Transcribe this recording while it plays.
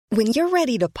When you're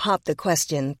ready to pop the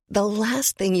question, the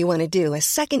last thing you want to do is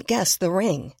second-guess the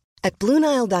ring. At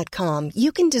BlueNile.com,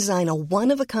 you can design a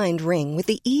one-of-a-kind ring with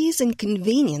the ease and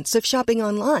convenience of shopping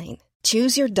online.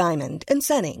 Choose your diamond and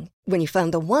setting. When you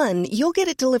find the one, you'll get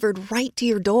it delivered right to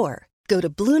your door. Go to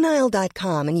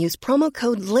BlueNile.com and use promo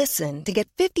code LISTEN to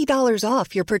get $50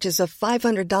 off your purchase of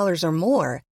 $500 or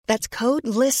more. That's code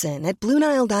LISTEN at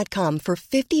BlueNile.com for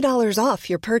 $50 off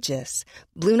your purchase.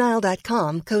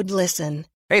 BlueNile.com, code LISTEN.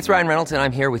 Hey, it's Ryan Reynolds, and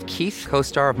I'm here with Keith,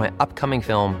 co-star of my upcoming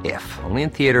film, If, only in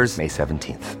theaters May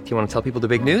 17th. Do you want to tell people the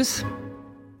big news?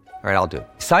 All right, I'll do it.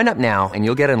 Sign up now and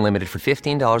you'll get unlimited for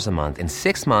 $15 a month and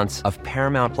 6 months of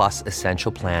Paramount Plus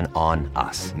Essential Plan on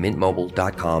us.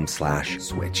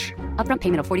 MintMobile.com/switch. Upfront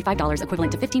payment of $45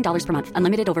 equivalent to $15 per month.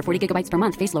 Unlimited over 40 gigabytes per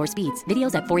month. Face lower speeds.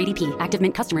 Videos at 480p. Active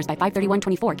Mint customers by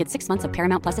 531.24 get 6 months of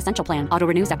Paramount Plus Essential Plan. Auto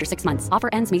renews after 6 months. Offer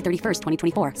ends May 31st,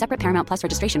 2024. Separate Paramount Plus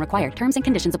registration required. Terms and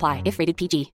conditions apply if rated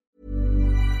PG.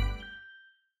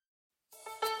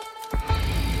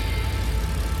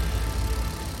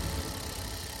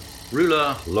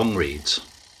 Rouleur Longreads,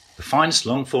 the finest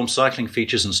long-form cycling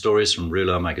features and stories from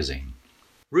Rouleur magazine.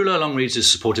 Rouleur Longreads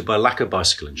is supported by Lacquer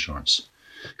Bicycle Insurance.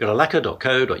 Go to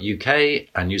lacquer.co.uk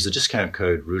and use the discount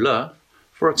code Rouleur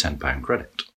for a £10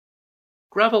 credit.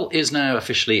 Gravel is now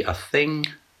officially a thing,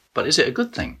 but is it a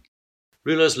good thing?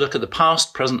 Rouleurs look at the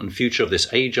past, present and future of this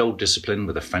age-old discipline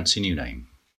with a fancy new name.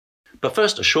 But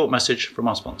first, a short message from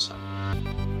our sponsor.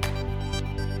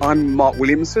 I'm Mark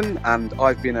Williamson and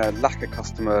I've been a Lacquer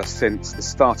customer since the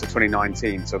start of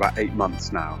 2019, so about 8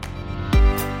 months now.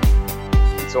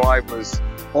 So I was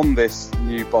on this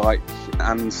new bike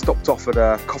and stopped off at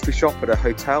a coffee shop at a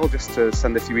hotel just to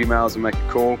send a few emails and make a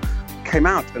call. Came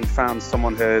out and found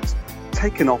someone had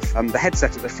taken off the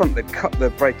headset at the front. They'd cut the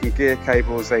brake and gear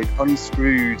cables, they'd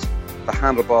unscrewed the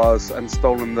handlebars and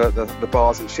stolen the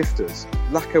bars and shifters.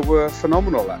 Lacquer were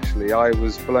phenomenal, actually. I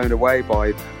was blown away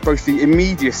by both the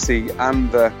immediacy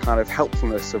and the kind of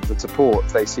helpfulness of the support.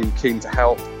 They seemed keen to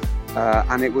help,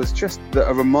 and it was just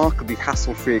a remarkably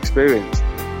hassle-free experience.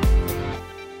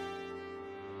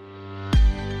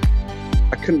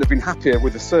 I couldn't have been happier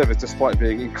with the service, despite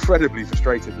being incredibly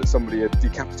frustrated that somebody had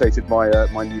decapitated my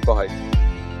new bike.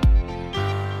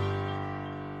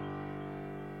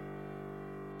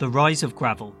 The Rise of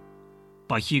Gravel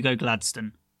by Hugo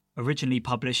Gladstone, originally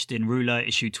published in Rouleur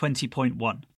issue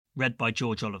 20.1, read by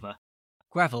George Oliver.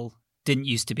 Gravel didn't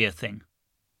used to be a thing.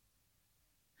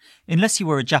 Unless you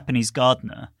were a Japanese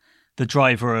gardener, the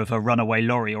driver of a runaway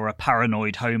lorry or a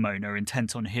paranoid homeowner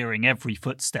intent on hearing every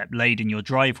footstep laid in your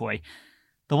driveway,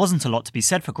 there wasn't a lot to be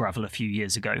said for gravel a few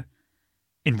years ago.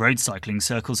 In road cycling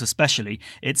circles especially,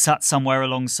 it sat somewhere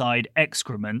alongside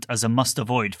excrement as a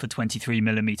must-avoid for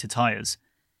 23mm tyres.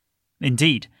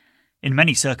 Indeed, in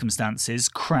many circumstances,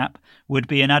 crap would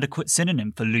be an adequate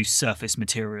synonym for loose surface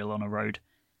material on a road.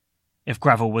 If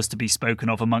gravel was to be spoken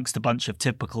of amongst a bunch of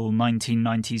typical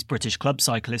 1990s British club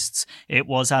cyclists, it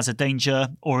was as a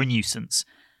danger or a nuisance.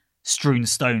 Strewn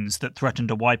stones that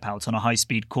threatened a wipeout on a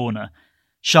high-speed corner,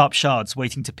 sharp shards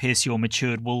waiting to pierce your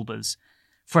matured Wolbers,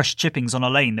 fresh chippings on a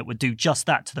lane that would do just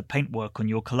that to the paintwork on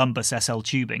your Columbus SL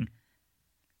tubing.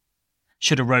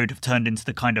 Should a road have turned into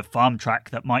the kind of farm track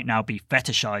that might now be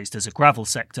fetishised as a gravel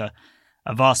sector,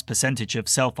 a vast percentage of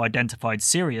self-identified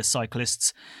serious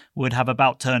cyclists would have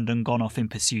about turned and gone off in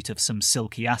pursuit of some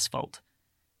silky asphalt.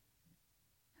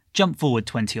 Jump forward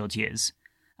 20-odd years,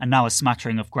 and now a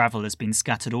smattering of gravel has been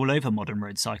scattered all over modern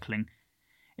road cycling.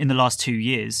 In the last 2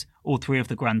 years, all 3 of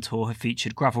the Grand Tour have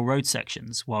featured gravel road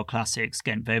sections, while classics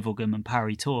Ghent-Wevelgem and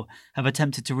Paris Tour have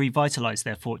attempted to revitalise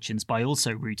their fortunes by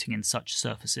also routing in such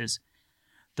surfaces.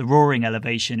 The roaring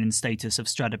elevation in status of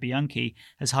Strade Bianche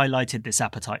has highlighted this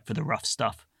appetite for the rough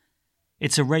stuff.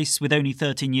 It's a race with only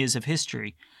 13 years of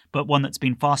history, but one that's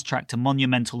been fast-tracked to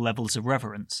monumental levels of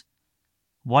reverence.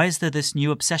 Why is there this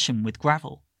new obsession with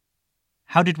gravel?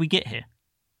 How did we get here?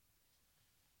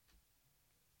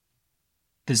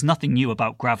 There's nothing new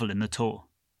about gravel in the Tour.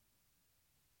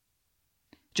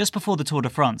 Just before the Tour de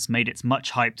France made its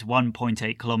much-hyped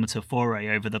 1.8km foray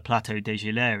over the Plateau des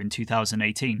Gilets in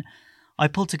 2018, I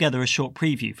pulled together a short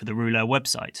preview for the Rouleur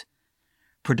website.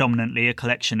 Predominantly a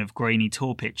collection of grainy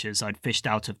tour pictures I'd fished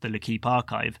out of the L'Equipe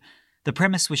archive, the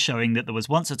premise was showing that there was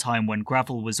once a time when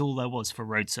gravel was all there was for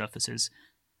road surfaces.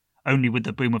 Only with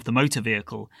the boom of the motor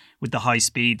vehicle, with the high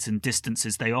speeds and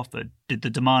distances they offered, did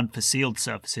the demand for sealed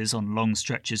surfaces on long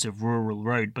stretches of rural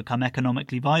road become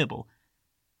economically viable.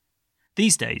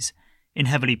 These days, in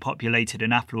heavily populated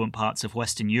and affluent parts of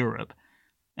Western Europe,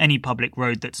 any public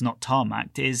road that's not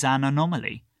tarmacked is an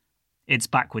anomaly. its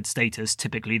backward status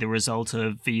typically the result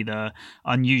of either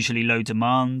unusually low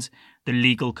demand, the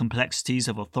legal complexities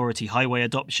of authority highway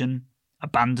adoption,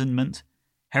 abandonment,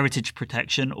 heritage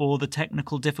protection, or the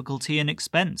technical difficulty and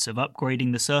expense of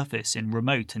upgrading the surface in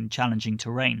remote and challenging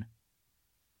terrain.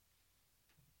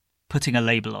 Putting a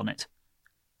label on it.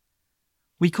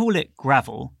 We call it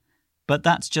gravel, but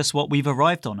that's just what we've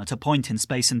arrived on at a point in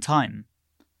space and time.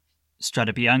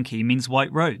 Strade means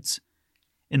white roads.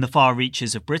 In the far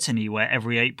reaches of Brittany, where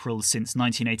every April since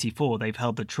 1984 they've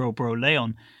held the Rouleur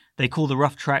Longreads, they call the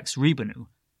rough tracks Ribanu.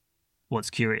 What's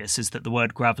curious is that the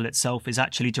word gravel itself is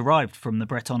actually derived from the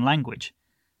Breton language.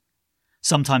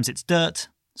 Sometimes it's dirt,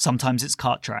 sometimes it's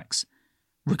cart tracks.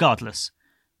 Regardless,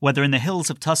 whether in the hills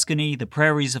of Tuscany, the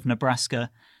prairies of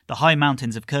Nebraska, the high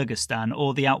mountains of Kyrgyzstan,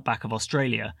 or the outback of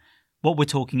Australia, what we're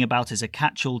talking about is a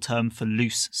catch-all term for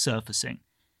loose surfacing.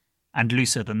 And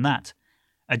looser than that,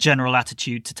 a general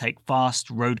attitude to take fast,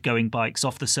 road-going bikes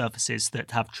off the surfaces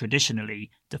that have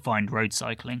traditionally defined road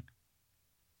cycling.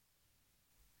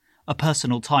 A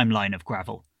personal timeline of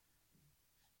gravel.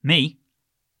 Me?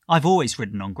 I've always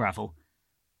ridden on gravel.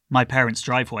 My parents'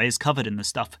 driveway is covered in the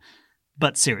stuff.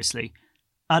 But seriously,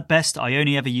 at best I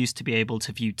only ever used to be able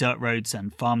to view dirt roads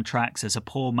and farm tracks as a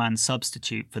poor man's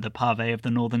substitute for the pavé of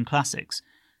the Northern Classics.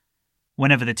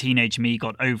 Whenever the teenage me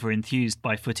got over-enthused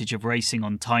by footage of racing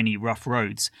on tiny, rough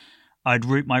roads, I'd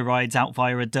route my rides out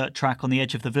via a dirt track on the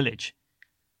edge of the village.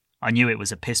 I knew it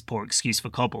was a piss-poor excuse for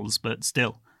cobbles, but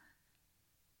still.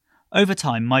 Over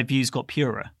time, my views got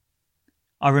purer.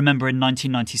 I remember in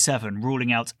 1997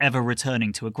 ruling out ever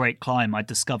returning to a great climb I'd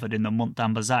discovered in the Mont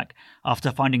d'Ambazac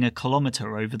after finding a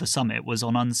kilometre over the summit was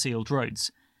on unsealed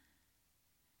roads.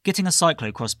 Getting a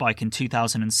cyclocross bike in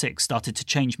 2006 started to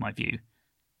change my view.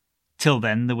 Till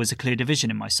then, there was a clear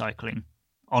division in my cycling,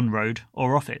 on-road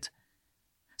or off it.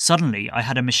 Suddenly, I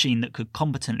had a machine that could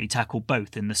competently tackle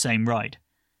both in the same ride.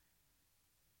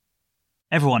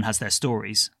 Everyone has their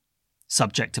stories,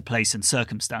 subject to place and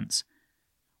circumstance.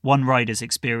 One rider's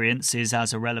experience is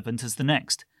as irrelevant as the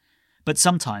next, but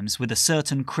sometimes with a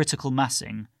certain critical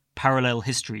massing, parallel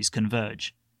histories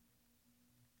converge.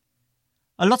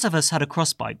 A lot of us had a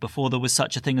cross bike before there was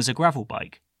such a thing as a gravel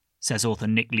bike, says author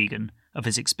Nick Legan of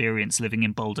his experience living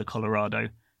in Boulder, Colorado.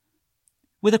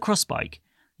 With a cross bike,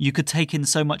 you could take in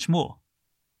so much more.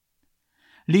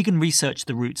 Legan researched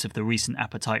the roots of the recent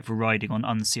appetite for riding on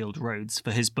unsealed roads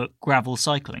for his book Gravel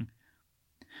Cycling.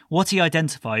 What he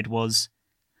identified was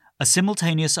a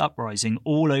simultaneous uprising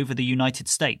all over the United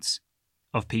States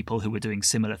of people who were doing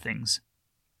similar things.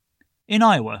 In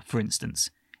Iowa, for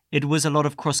instance, it was a lot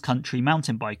of cross-country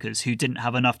mountain bikers who didn't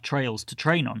have enough trails to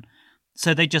train on,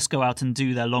 so they'd just go out and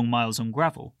do their long miles on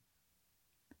gravel.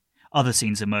 Other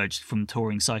scenes emerged from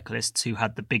touring cyclists who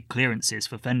had the big clearances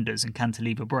for fenders and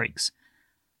cantilever brakes.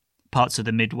 Parts of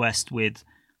the Midwest with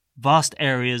vast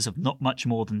areas of not much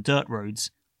more than dirt roads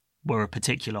were a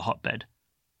particular hotbed.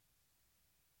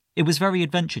 It was very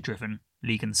adventure-driven,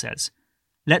 Legan says.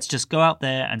 Let's just go out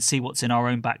there and see what's in our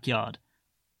own backyard.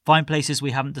 Find places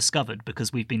we haven't discovered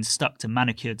because we've been stuck to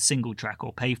manicured single track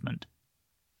or pavement.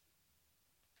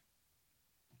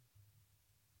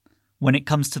 When it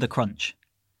comes to the crunch.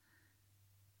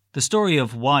 The story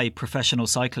of why professional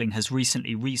cycling has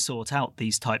recently re-sought out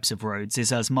these types of roads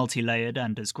is as multi-layered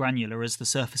and as granular as the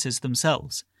surfaces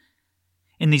themselves.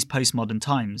 In these postmodern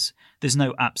times, there's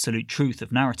no absolute truth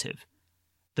of narrative.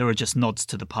 There are just nods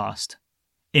to the past,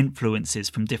 influences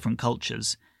from different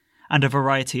cultures, and a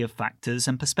variety of factors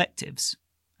and perspectives,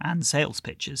 and sales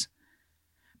pitches.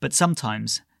 But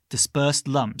sometimes, dispersed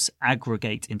lumps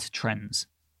aggregate into trends.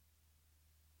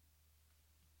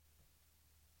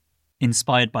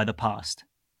 Inspired by the past.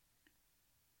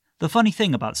 The funny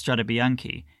thing about Strade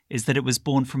Bianche is that it was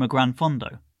born from a Gran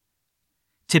Fondo.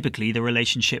 Typically, the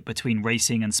relationship between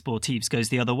racing and sportives goes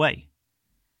the other way.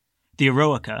 The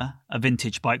Eroica, a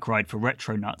vintage bike ride for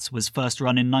retro nuts, was first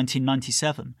run in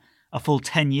 1997, a full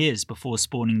 10 years before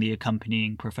spawning the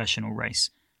accompanying professional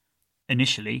race.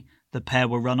 Initially, the pair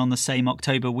were run on the same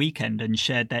October weekend and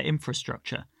shared their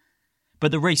infrastructure,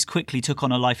 but the race quickly took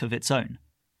on a life of its own,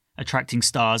 attracting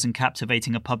stars and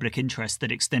captivating a public interest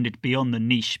that extended beyond the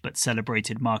niche but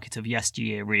celebrated market of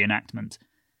yesteryear reenactment.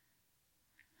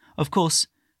 Of course,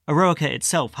 Eroica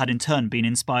itself had in turn been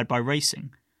inspired by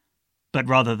racing, but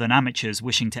rather than amateurs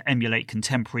wishing to emulate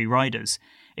contemporary riders,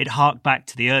 it harked back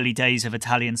to the early days of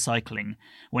Italian cycling,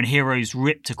 when heroes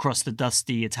ripped across the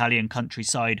dusty Italian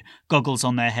countryside, goggles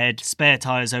on their head, spare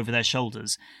tyres over their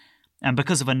shoulders, and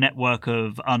because of a network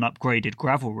of unupgraded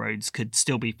gravel roads could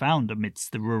still be found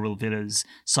amidst the rural villas,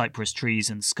 cypress trees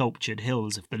and sculptured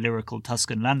hills of the lyrical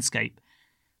Tuscan landscape,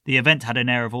 The event had an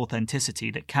air of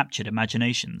authenticity that captured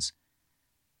imaginations.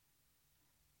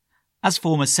 As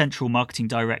former Central Marketing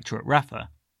Director at Rapha,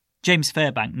 James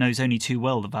Fairbank knows only too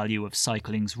well the value of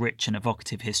cycling's rich and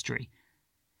evocative history.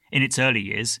 In its early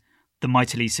years, the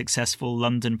mightily successful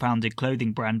London-founded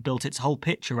clothing brand built its whole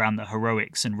pitch around the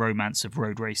heroics and romance of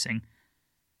road racing.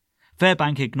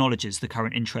 Fairbank acknowledges the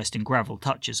current interest in gravel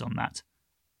touches on that.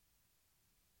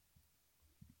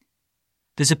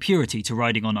 There's a purity to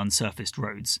riding on unsurfaced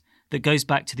roads that goes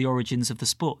back to the origins of the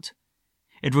sport.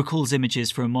 It recalls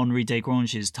images from Henri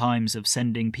Desgrange's times of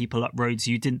sending people up roads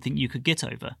you didn't think you could get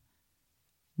over.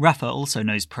 Rapha also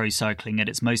knows pro cycling at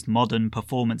its most modern,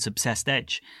 performance-obsessed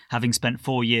edge, having spent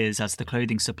 4 years as the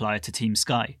clothing supplier to Team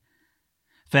Sky.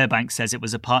 Fairbank says it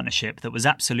was a partnership that was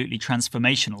absolutely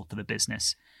transformational for the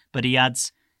business, but he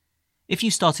adds, "If you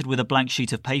started with a blank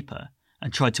sheet of paper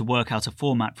and tried to work out a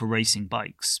format for racing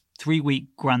bikes,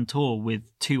 3-week Grand Tour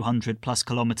with 200-plus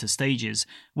kilometre stages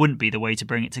wouldn't be the way to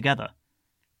bring it together."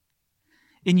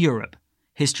 In Europe,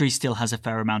 history still has a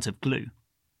fair amount of glue.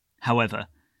 However,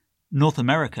 North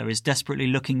America is desperately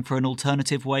looking for an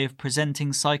alternative way of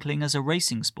presenting cycling as a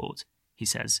racing sport, he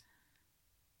says.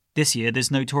 This year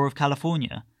there's no Tour of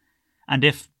California, and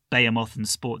if Behemoth and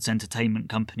sports entertainment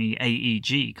company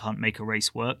AEG can't make a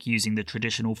race work using the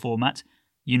traditional format,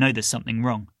 you know there's something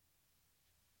wrong.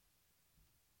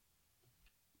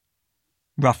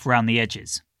 Rough round the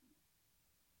edges.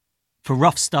 For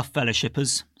rough stuff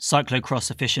fellowshippers,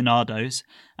 cyclocross aficionados,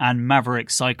 and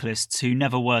maverick cyclists who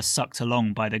never were sucked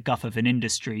along by the guff of an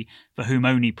industry for whom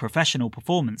only professional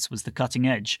performance was the cutting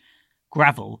edge,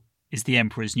 gravel is the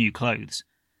emperor's new clothes.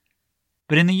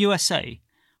 But in the USA,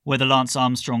 where the Lance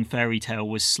Armstrong fairy tale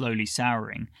was slowly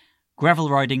souring, gravel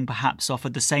riding perhaps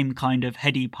offered the same kind of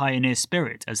heady pioneer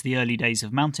spirit as the early days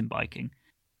of mountain biking.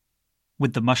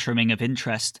 With the mushrooming of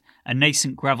interest, a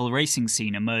nascent gravel racing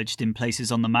scene emerged in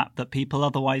places on the map that people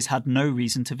otherwise had no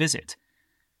reason to visit.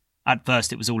 At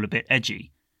first it was all a bit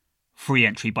edgy. Free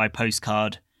entry by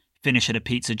postcard, finish at a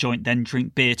pizza joint then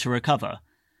drink beer to recover.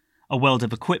 A world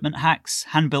of equipment hacks,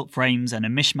 hand-built frames and a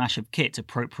mishmash of kit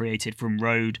appropriated from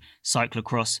road,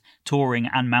 cyclocross, touring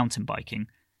and mountain biking.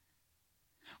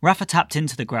 Rapha tapped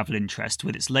into the gravel interest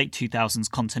with its late 2000s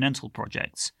Continental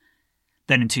projects.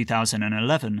 Then in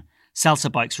 2011,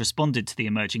 Salsa Bikes responded to the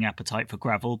emerging appetite for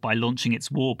gravel by launching its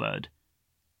Warbird.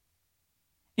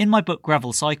 In my book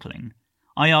Gravel Cycling,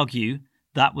 I argue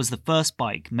that was the first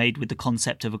bike made with the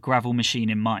concept of a gravel machine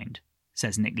in mind,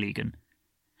 says Nick Legan.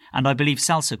 And I believe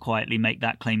Salsa quietly make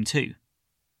that claim too.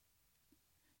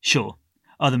 Sure,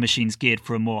 other machines geared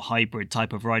for a more hybrid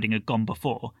type of riding had gone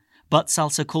before, but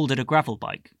Salsa called it a gravel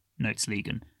bike, notes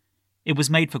Legan. It was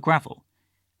made for gravel,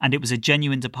 and it was a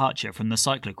genuine departure from the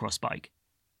cyclocross bike.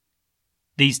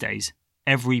 These days,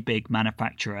 every big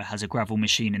manufacturer has a gravel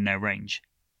machine in their range.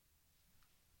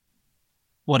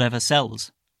 Whatever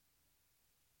sells.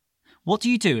 What do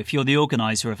you do if you're the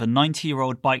organiser of a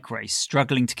 90-year-old bike race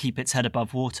struggling to keep its head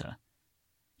above water?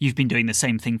 You've been doing the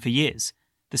same thing for years.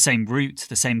 The same route,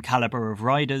 the same calibre of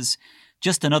riders,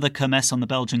 just another kermesse on the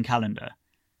Belgian calendar.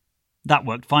 That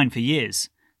worked fine for years,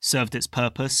 served its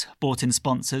purpose, brought in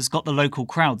sponsors, got the local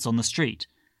crowds on the street.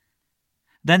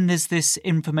 Then there's this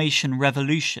information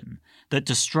revolution that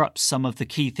disrupts some of the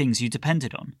key things you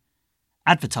depended on.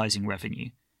 Advertising revenue,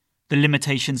 the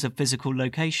limitations of physical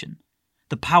location,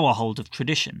 the power hold of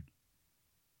tradition.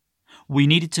 We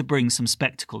needed to bring some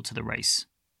spectacle to the race,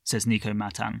 says Nico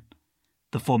Matan,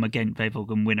 the former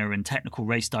Gent-Wevelgem winner and technical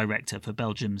race director for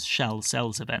Belgium's Shell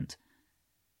Cells event.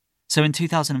 So in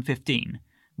 2015,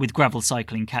 with gravel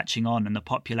cycling catching on and the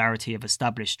popularity of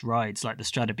established rides like the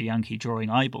Strade Bianche drawing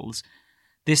eyeballs,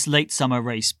 this late summer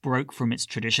race broke from its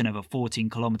tradition of a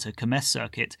 14-kilometre kermesse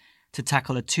circuit to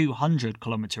tackle a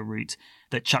 200-kilometre route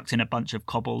that chucked in a bunch of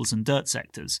cobbles and dirt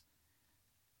sectors.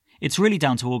 It's really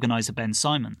down to organiser Ben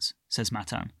Simons, says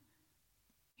Matan.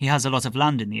 He has a lot of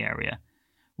land in the area.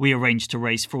 We arranged to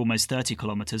race for almost 30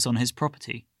 kilometres on his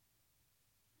property.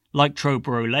 Like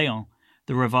Trobro-Léon,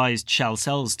 the revised Shell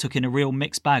Cells took in a real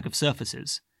mixed bag of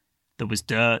surfaces. There was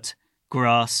dirt,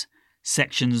 grass,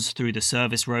 sections through the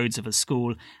service roads of a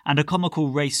school, and a comical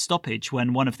race stoppage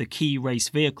when one of the key race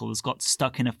vehicles got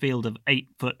stuck in a field of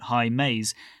 8-foot-high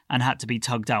maize and had to be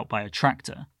tugged out by a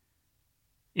tractor.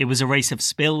 It was a race of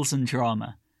spills and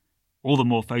drama, all the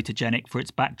more photogenic for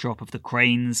its backdrop of the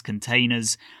cranes,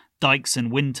 containers, dikes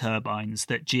and wind turbines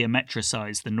that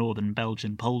geometricise the northern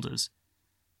Belgian polders.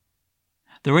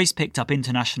 The race picked up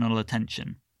international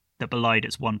attention that belied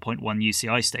its 1.1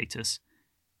 UCI status.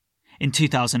 In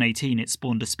 2018 it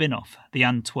spawned a spin-off, the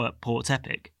Antwerp Port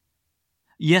Epic.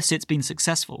 Yes, it's been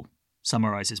successful,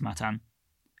 summarises Matan.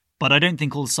 But I don't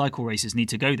think all cycle races need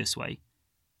to go this way.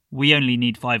 We only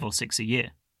need 5 or 6 a year.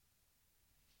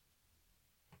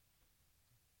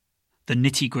 The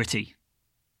nitty-gritty.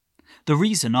 The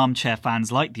reason armchair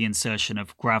fans like the insertion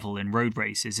of gravel in road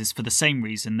races is for the same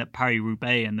reason that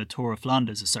Paris-Roubaix and the Tour of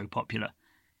Flanders are so popular.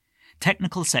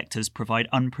 Technical sectors provide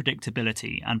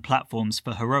unpredictability and platforms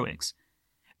for heroics.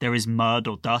 There is mud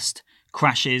or dust,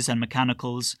 crashes and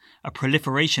mechanicals, a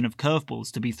proliferation of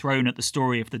curveballs to be thrown at the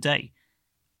story of the day.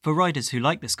 For riders who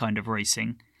like this kind of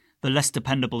racing, the less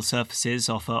dependable surfaces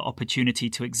offer opportunity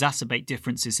to exacerbate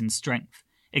differences in strength,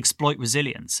 exploit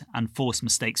resilience, and force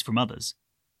mistakes from others.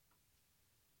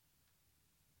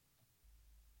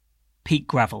 Peak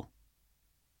gravel.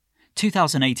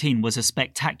 2018 was a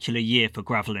spectacular year for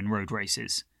gravel in road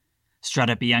races.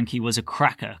 Strade Bianche was a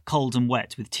cracker, cold and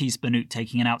wet, with Thies Benoot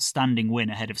taking an outstanding win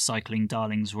ahead of cycling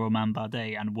darlings Romain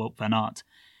Bardet and Wout van Aert,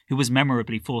 who was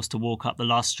memorably forced to walk up the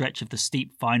last stretch of the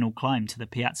steep final climb to the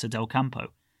Piazza del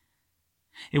Campo.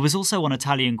 It was also on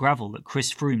Italian gravel that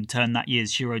Chris Froome turned that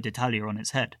year's Giro d'Italia on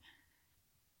its head.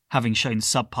 Having shown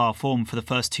subpar form for the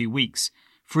first 2 weeks,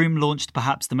 Froome launched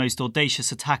perhaps the most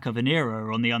audacious attack of an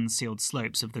era on the unsealed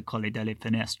slopes of the Colle delle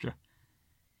Finestre.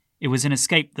 It was an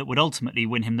escape that would ultimately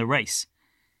win him the race,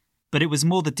 but it was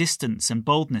more the distance and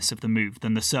boldness of the move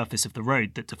than the surface of the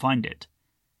road that defined it.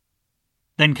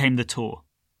 Then came the Tour,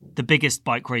 the biggest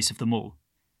bike race of them all,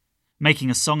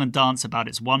 making a song and dance about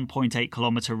its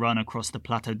 1.8-kilometre run across the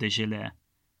Plateau de Gilles.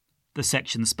 The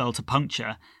section spelt a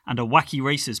puncture and a wacky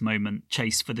racers moment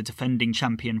chase for the defending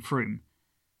champion Froome,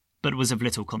 but was of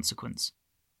little consequence.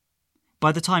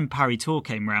 By the time Paris Tour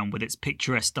came round with its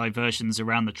picturesque diversions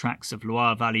around the tracks of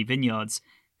Loire Valley vineyards,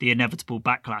 the inevitable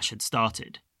backlash had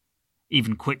started.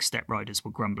 Even quick-step riders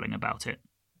were grumbling about it.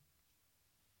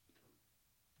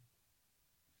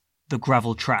 The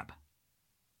gravel trap.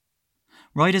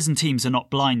 Riders and teams are not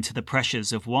blind to the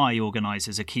pressures of why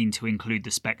organisers are keen to include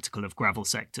the spectacle of gravel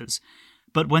sectors,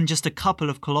 but when just a couple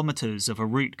of kilometres of a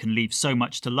route can leave so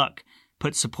much to luck,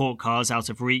 put support cars out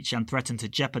of reach and threaten to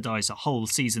jeopardise a whole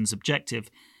season's objective,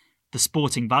 the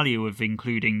sporting value of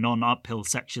including non-uphill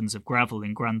sections of gravel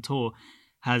in Grand Tour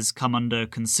has come under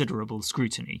considerable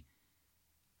scrutiny.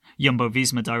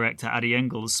 Jumbo-Visma director Adi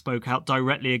Engels spoke out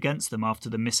directly against them after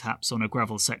the mishaps on a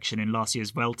gravel section in last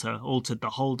year's Vuelta altered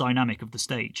the whole dynamic of the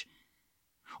stage.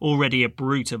 Already a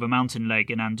brute of a mountain leg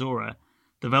in Andorra,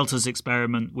 the Vuelta's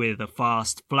experiment with a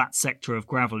fast, flat sector of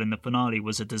gravel in the finale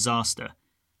was a disaster.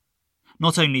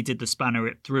 Not only did the spanner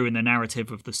it threw in the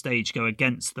narrative of the stage go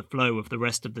against the flow of the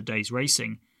rest of the day's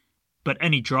racing, but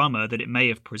any drama that it may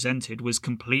have presented was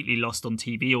completely lost on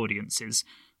TV audiences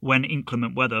when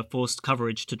inclement weather forced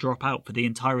coverage to drop out for the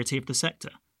entirety of the sector.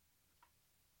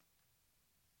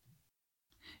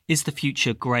 Is the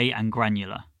future grey and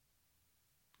granular?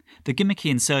 The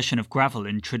gimmicky insertion of gravel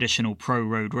in traditional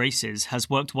pro-road races has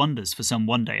worked wonders for some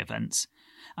one-day events,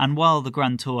 and while the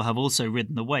Grand Tour have also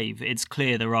ridden the wave, it's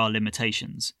clear there are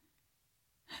limitations.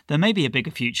 There may be a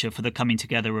bigger future for the coming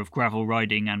together of gravel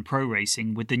riding and pro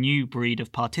racing with the new breed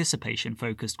of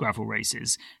participation-focused gravel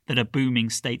races that are booming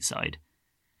stateside.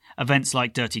 Events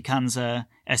like Dirty Kanza,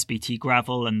 SBT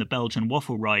Gravel and the Belgian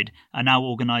Waffle Ride are now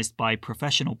organised by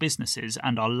professional businesses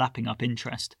and are lapping up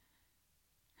interest.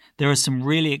 There are some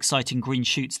really exciting green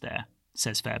shoots there,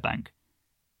 says Fairbank.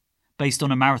 Based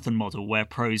on a marathon model where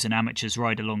pros and amateurs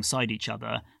ride alongside each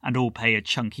other and all pay a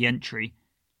chunky entry,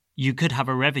 you could have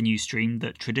a revenue stream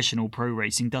that traditional pro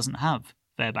racing doesn't have,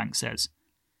 Fairbank says.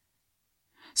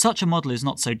 Such a model is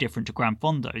not so different to Gran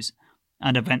Fondo's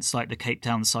and events like the Cape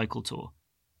Town Cycle Tour.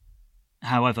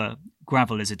 However,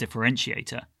 gravel is a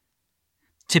differentiator.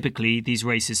 Typically, these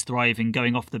races thrive in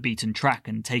going off the beaten track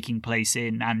and taking place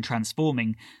in and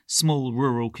transforming small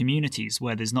rural communities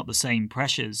where there's not the same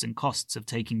pressures and costs of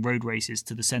taking road races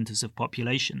to the centres of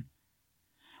population.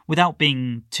 Without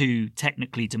being too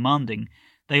technically demanding,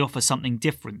 they offer something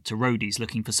different to roadies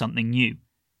looking for something new.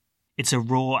 It's a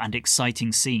raw and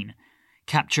exciting scene,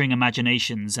 capturing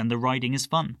imaginations, and the riding is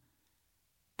fun.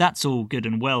 That's all good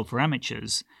and well for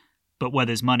amateurs, but where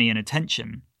there's money and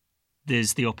attention,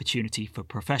 there's the opportunity for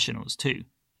professionals too.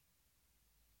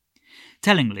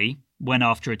 Tellingly, when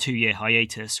after a 2-year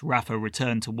hiatus, Rafa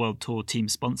returned to World Tour team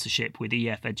sponsorship with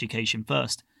EF Education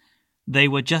First, they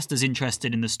were just as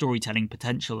interested in the storytelling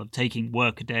potential of taking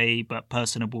workaday but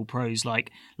personable pros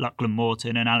like Lachlan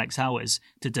Morton and Alex Howes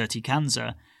to Dirty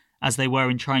Kanza as they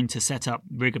were in trying to set up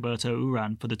Rigoberto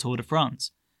Urán for the Tour de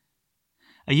France.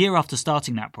 A year after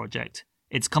starting that project,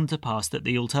 it's come to pass that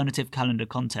the alternative calendar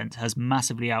content has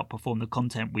massively outperformed the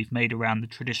content we've made around the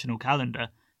traditional calendar,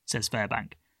 says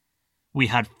Fairbank. We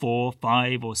had 4,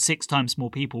 5 or 6 times more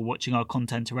people watching our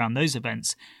content around those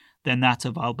events than that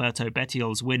of Alberto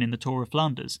Bettiol's win in the Tour of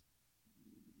Flanders.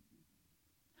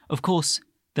 Of course,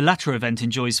 the latter event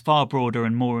enjoys far broader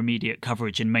and more immediate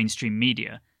coverage in mainstream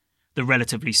media. The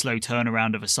relatively slow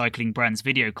turnaround of a cycling brand's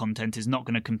video content is not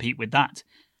going to compete with that.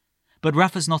 But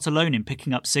Rafa's not alone in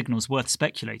picking up signals worth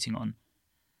speculating on.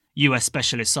 US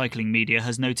specialist cycling media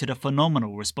has noted a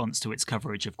phenomenal response to its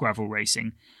coverage of gravel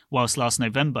racing, whilst last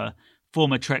November,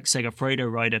 former Trek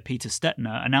Segafredo rider Peter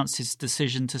Stettner announced his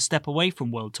decision to step away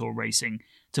from World Tour racing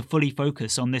to fully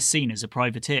focus on this scene as a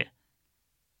privateer.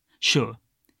 Sure,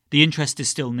 the interest is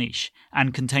still niche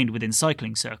and contained within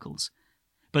cycling circles,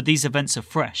 but these events are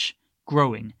fresh,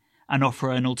 growing, and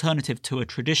offer an alternative to a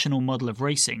traditional model of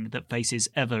racing that faces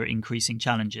ever-increasing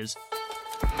challenges.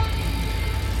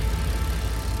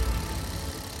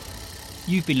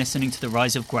 You've been listening to The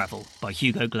Rise of Gravel by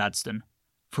Hugo Gladstone,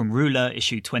 from Rouleur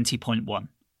issue 20.1.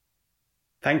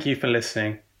 Thank you for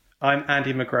listening. I'm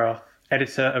Andy McGrath,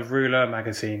 editor of Rouleur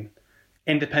magazine,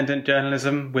 independent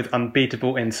journalism with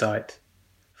unbeatable insight.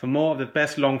 For more of the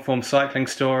best long-form cycling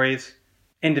stories,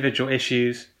 individual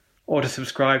issues, or to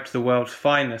subscribe to the world's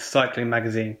finest cycling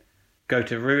magazine, go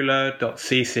to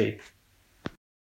rouleur.cc.